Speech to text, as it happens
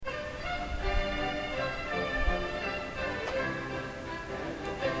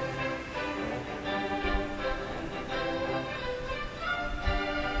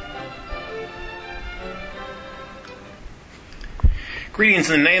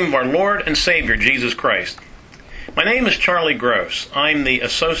Greetings in the name of our Lord and Savior, Jesus Christ. My name is Charlie Gross. I'm the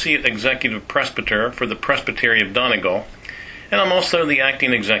Associate Executive Presbyter for the Presbytery of Donegal, and I'm also the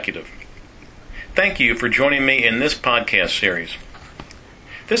Acting Executive. Thank you for joining me in this podcast series.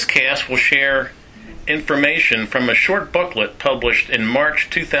 This cast will share information from a short booklet published in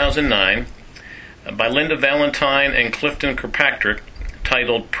March 2009 by Linda Valentine and Clifton Kirkpatrick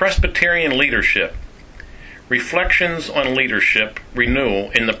titled Presbyterian Leadership, Reflections on Leadership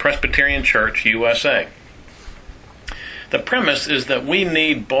Renewal in the Presbyterian Church, USA. The premise is that we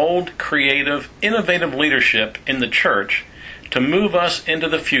need bold, creative, innovative leadership in the church to move us into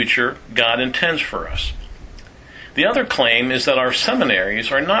the future God intends for us. The other claim is that our seminaries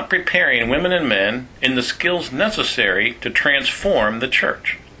are not preparing women and men in the skills necessary to transform the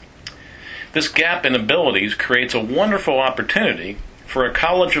church. This gap in abilities creates a wonderful opportunity for a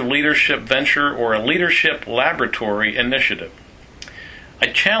College of Leadership venture or a leadership laboratory initiative. I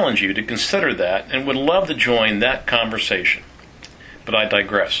challenge you to consider that and would love to join that conversation. But I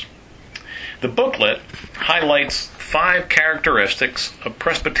digress. The booklet highlights 5 characteristics of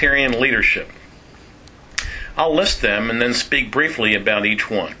Presbyterian leadership. I'll list them and then speak briefly about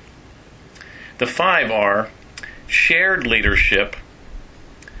each one. The 5 are: shared leadership,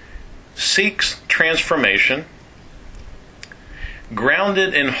 seeks transformation,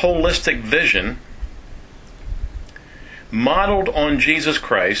 grounded in holistic vision, modeled on Jesus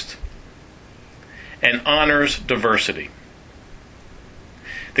Christ, and honors diversity.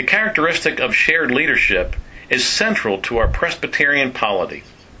 The characteristic of shared leadership is central to our Presbyterian polity.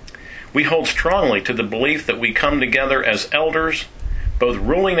 We hold strongly to the belief that we come together as elders, both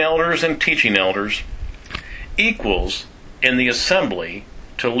ruling elders and teaching elders, equals in the assembly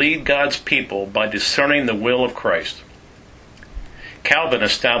to lead God's people by discerning the will of Christ. Calvin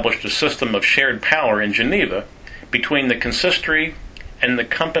established a system of shared power in Geneva between the consistory and the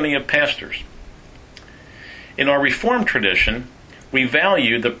company of pastors. In our Reformed tradition, we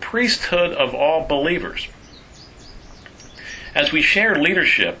value the priesthood of all believers. As we share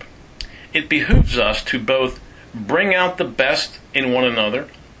leadership, it behooves us to both bring out the best in one another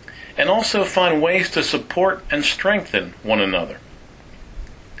and also find ways to support and strengthen one another.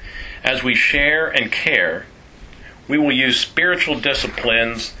 As we share and care, we will use spiritual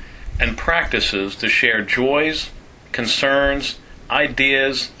disciplines and practices to share joys, concerns,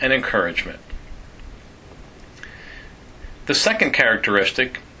 ideas, and encouragement. The second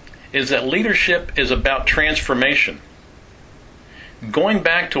characteristic is that leadership is about transformation. Going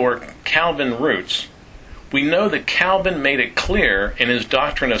back to our Calvin roots, we know that Calvin made it clear in his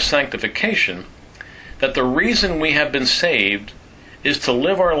doctrine of sanctification that the reason we have been saved is to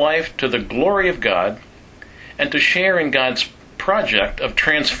live our life to the glory of God and to share in God's project of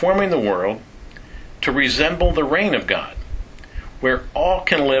transforming the world to resemble the reign of God, where all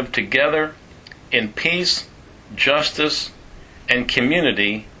can live together in peace, justice, and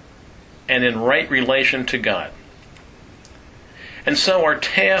community, and in right relation to God. And so our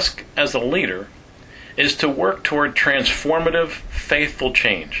task as a leader is to work toward transformative, faithful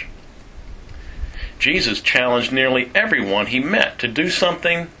change. Jesus challenged nearly everyone he met to do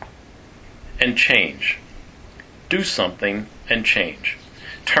something and change. Do something and change.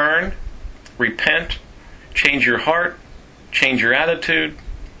 Turn, repent, change your heart, change your attitude,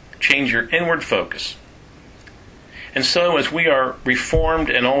 change your inward focus. And so as we are reformed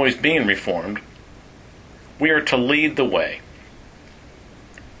and always being reformed, we are to lead the way.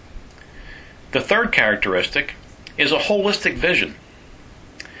 The third characteristic is a holistic vision.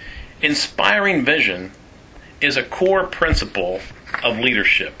 Inspiring vision is a core principle of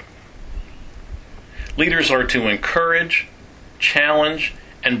leadership. Leaders are to encourage, challenge,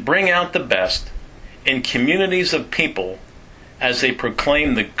 and bring out the best in communities of people as they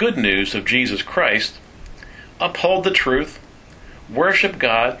proclaim the good news of Jesus Christ, uphold the truth, worship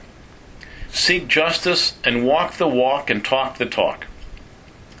God, seek justice, and walk the walk and talk the talk.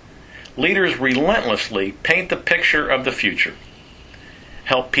 Leaders relentlessly paint the picture of the future,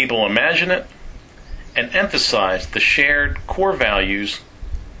 help people imagine it, and emphasize the shared core values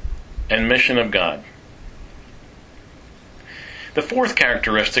and mission of God. The fourth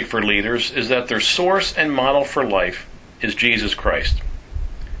characteristic for leaders is that their source and model for life is Jesus Christ.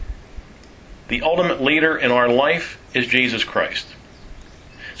 The ultimate leader in our life is Jesus Christ.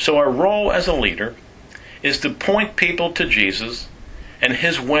 So our role as a leader is to point people to Jesus and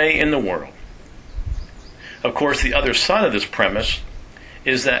His way in the world. Of course, the other side of this premise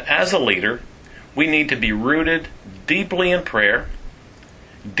is that as a leader, we need to be rooted deeply in prayer,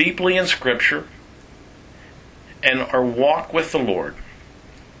 deeply in Scripture, and our walk with the Lord.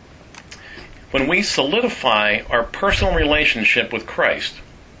 When we solidify our personal relationship with Christ,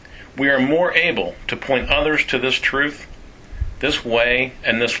 we are more able to point others to this truth, this way,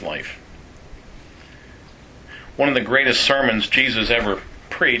 and this life. One of the greatest sermons Jesus ever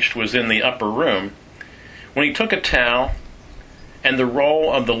preached was in the upper room, when he took a towel and the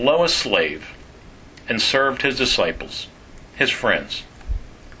role of the lowest slave and served his disciples, his friends.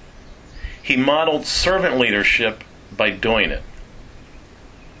 He modeled servant leadership by doing it.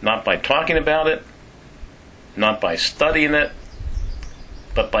 Not by talking about it, not by studying it,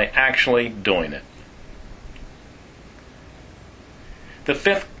 but by actually doing it. The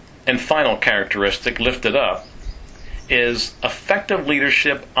fifth and final characteristic lifted up is effective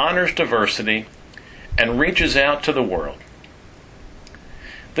leadership honors diversity and reaches out to the world.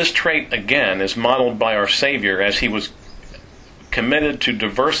 This trait, again, is modeled by our Savior as he was committed to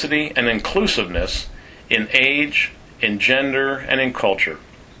diversity and inclusiveness in age, in gender, and in culture.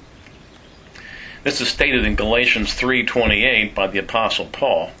 This is stated in Galatians 3:28 by the Apostle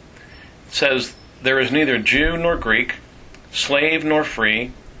Paul. It says, "There is neither Jew nor Greek, slave nor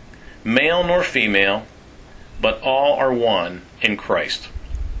free, male nor female, but all are one in Christ."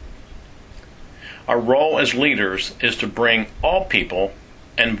 Our role as leaders is to bring all people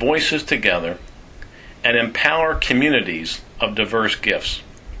and voices together and empower communities of diverse gifts.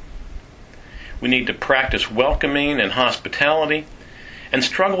 We need to practice welcoming and hospitality and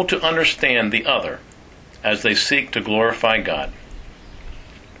struggle to understand the other as they seek to glorify God.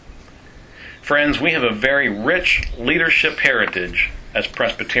 Friends, we have a very rich leadership heritage as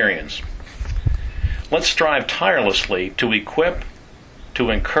Presbyterians. Let's strive tirelessly to equip, to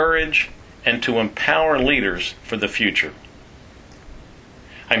encourage, and to empower leaders for the future.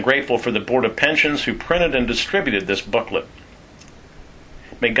 I'm grateful for the Board of Pensions who printed and distributed this booklet.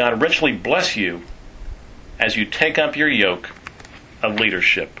 May God richly bless you as you take up your yoke of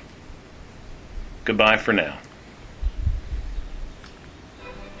leadership. Goodbye for now.